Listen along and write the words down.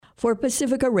For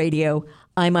Pacifica Radio,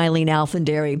 I'm Eileen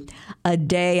Alfandary. A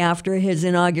day after his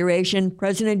inauguration,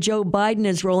 President Joe Biden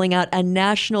is rolling out a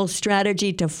national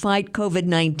strategy to fight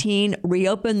COVID-19,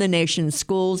 reopen the nation's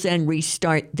schools, and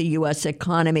restart the U.S.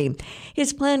 economy.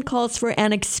 His plan calls for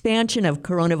an expansion of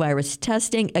coronavirus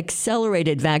testing,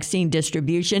 accelerated vaccine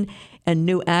distribution, and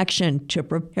new action to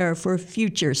prepare for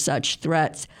future such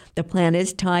threats. The plan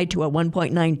is tied to a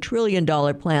 $1.9 trillion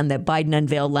plan that Biden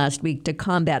unveiled last week to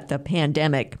combat the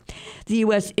pandemic. The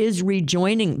U.S. is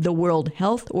rejoining the World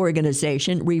Health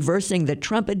Organization, reversing the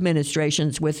Trump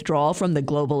administration's withdrawal from the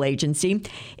global agency.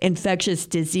 Infectious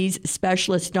disease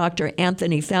specialist Dr.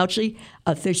 Anthony Fauci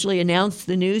officially announced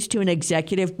the news to an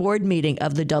executive board meeting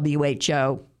of the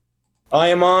WHO. I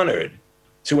am honored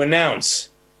to announce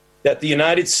that the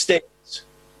United States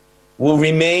will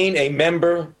remain a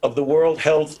member of the World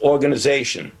Health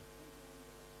Organization.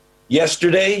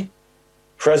 Yesterday,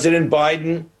 President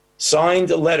Biden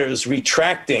signed letters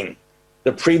retracting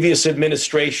the previous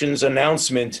administration's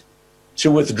announcement to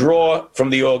withdraw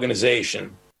from the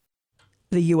organization.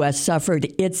 The U.S.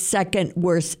 suffered its second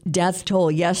worst death toll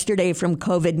yesterday from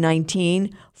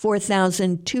COVID-19.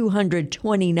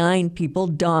 4,229 people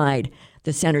died.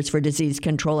 The Centers for Disease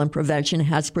Control and Prevention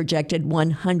has projected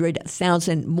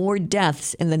 100,000 more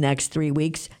deaths in the next 3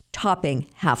 weeks, topping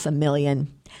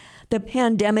 500,000. The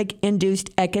pandemic-induced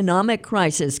economic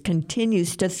crisis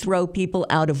continues to throw people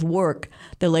out of work.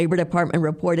 The Labor Department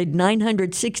reported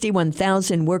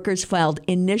 961,000 workers filed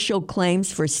initial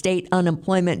claims for state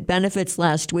unemployment benefits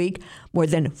last week. More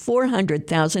than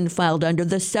 400,000 filed under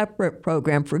the separate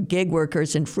program for gig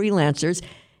workers and freelancers.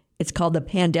 It's called the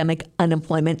Pandemic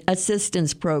Unemployment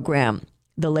Assistance Program.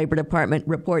 The Labor Department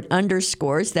report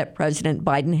underscores that President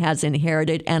Biden has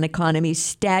inherited an economy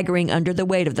staggering under the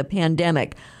weight of the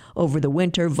pandemic. Over the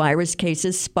winter, virus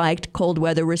cases spiked, cold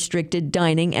weather restricted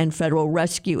dining, and federal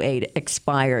rescue aid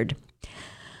expired.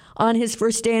 On his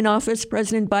first day in office,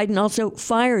 President Biden also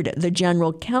fired the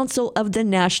general counsel of the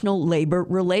National Labor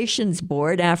Relations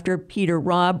Board after Peter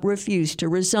Robb refused to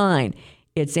resign.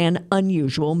 It's an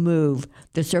unusual move.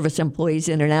 The Service Employees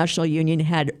International Union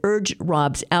had urged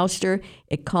Robb's ouster.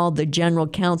 It called the general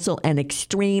counsel an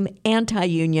extreme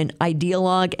anti-union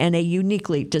ideologue and a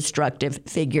uniquely destructive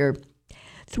figure.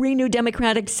 3 new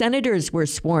Democratic senators were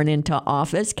sworn into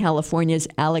office: California's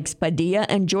Alex Padilla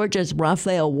and Georgia's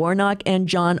Raphael Warnock and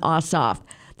Jon Ossoff.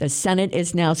 The Senate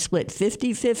is now split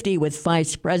 50-50 with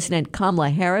Vice President Kamala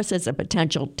Harris as a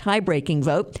potential tie-breaking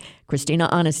vote. Christina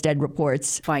Onnested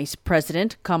reports. Vice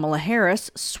President Kamala Harris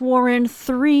swore in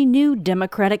 3 new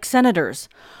Democratic senators,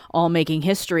 all making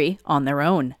history on their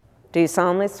own. Do you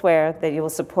solemnly swear that you will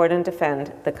support and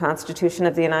defend the Constitution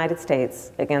of the United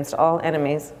States against all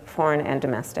enemies, foreign and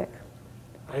domestic?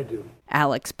 I do.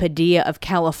 Alex Padilla of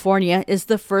California is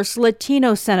the first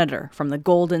Latino senator from the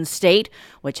Golden State,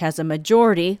 which has a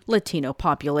majority Latino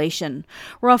population.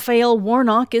 Raphael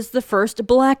Warnock is the first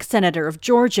black senator of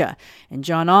Georgia, and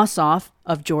Jon Ossoff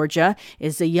of Georgia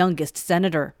is the youngest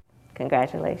senator.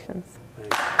 Congratulations.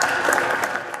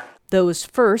 Those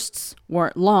firsts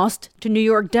weren't lost to New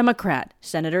York Democrat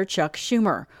Senator Chuck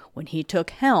Schumer when he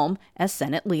took helm as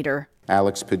Senate leader.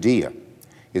 Alex Padilla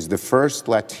is the first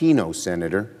Latino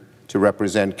senator to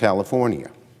represent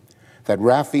California. That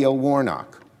Raphael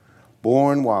Warnock,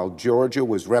 born while Georgia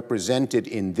was represented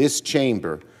in this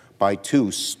chamber by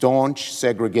 2 staunch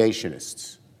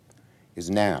segregationists, is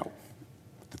now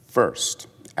the first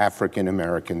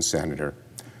African-American senator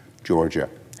Georgia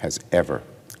has ever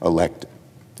elected.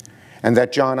 And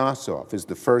that Jon Ossoff is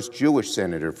the first Jewish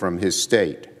senator from his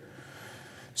state,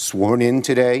 sworn in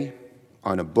today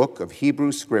on a book of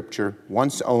Hebrew scripture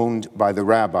once owned by the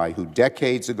rabbi who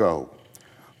decades ago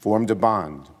formed a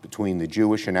bond between the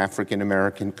Jewish and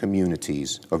African-American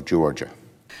communities of Georgia.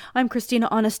 I'm Christina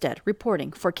Onnested,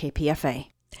 reporting for KPFA.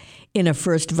 In a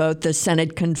first vote, the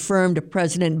Senate confirmed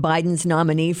President Biden's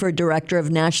nominee for Director of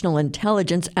National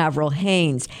Intelligence, Avril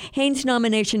Haines. Haines'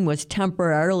 nomination was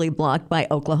temporarily blocked by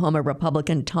Oklahoma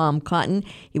Republican Tom Cotton.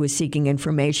 He was seeking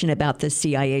information about the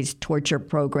CIA's torture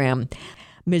program.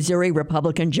 Missouri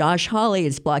Republican Josh Hawley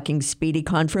is blocking speedy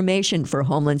confirmation for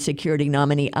Homeland Security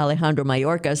nominee Alejandro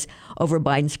Mayorkas over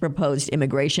Biden's proposed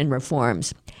immigration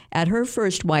reforms. At her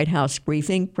first White House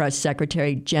briefing, Press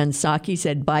Secretary Jen Psaki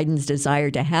said Biden's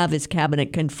desire to have his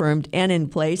cabinet confirmed and in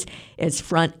place is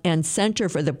front and center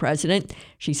for the president.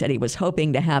 She said he was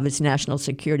hoping to have his national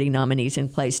security nominees in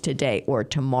place today or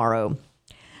tomorrow.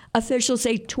 Officials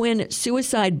say twin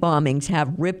suicide bombings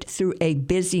have ripped through a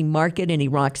busy market in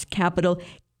Iraq's capital,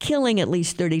 killing at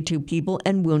least 32 people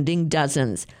and wounding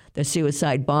dozens. The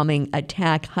suicide bombing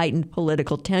attack heightened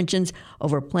political tensions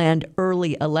over planned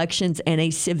early elections and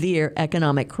a severe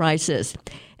economic crisis.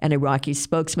 An Iraqi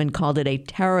spokesman called it a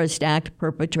terrorist act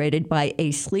perpetrated by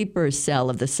a sleeper cell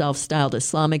of the self-styled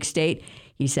Islamic State.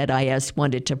 He said IS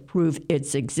wanted to prove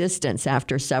its existence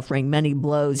after suffering many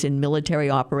blows in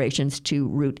military operations to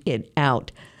root it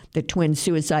out. The twin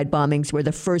suicide bombings were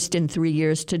the first in 3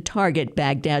 years to target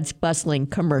Baghdad's bustling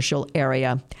commercial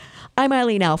area. I'm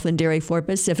Eileen Alfandary for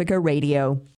Pacifica Radio.